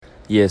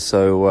Yeah,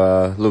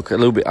 so look, a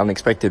little bit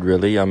unexpected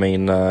really. I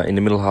mean, in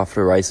the middle half of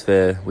the race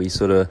there, we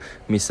sort of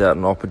missed out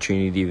an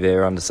opportunity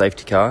there under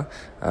safety car.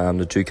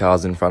 The two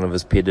cars in front of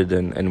us pitted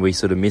and we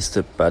sort of missed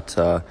it, but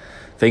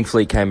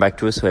thankfully it came back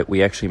to us.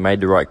 We actually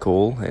made the right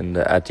call, and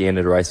at the end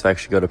of the race we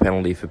actually got a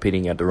penalty for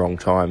pitting at the wrong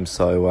time.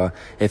 So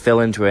it fell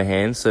into our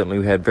hands. Certainly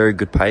we had very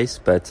good pace,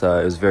 but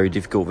it was very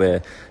difficult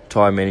there.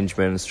 Tyre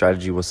management and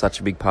strategy was such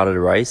a big part of the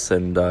race,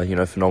 and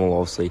phenomenal,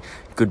 obviously.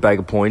 Good bag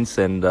of points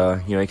and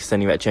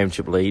extending that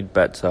championship lead.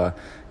 But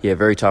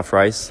very tough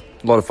race.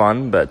 A lot of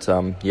fun, but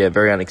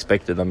very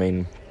unexpected. I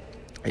mean,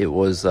 it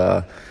was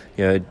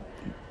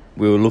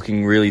we were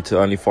looking really to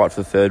only fight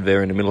for third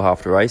there in the middle half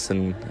of the race,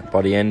 and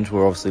by the end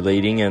we're obviously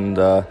leading and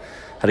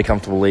had a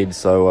comfortable lead.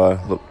 So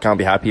look, can't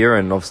be happier,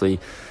 and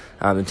obviously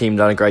the team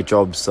done a great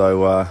job.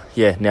 So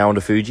now on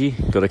to Fuji.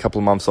 Got a couple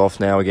of months off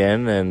now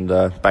again, and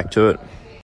back to it.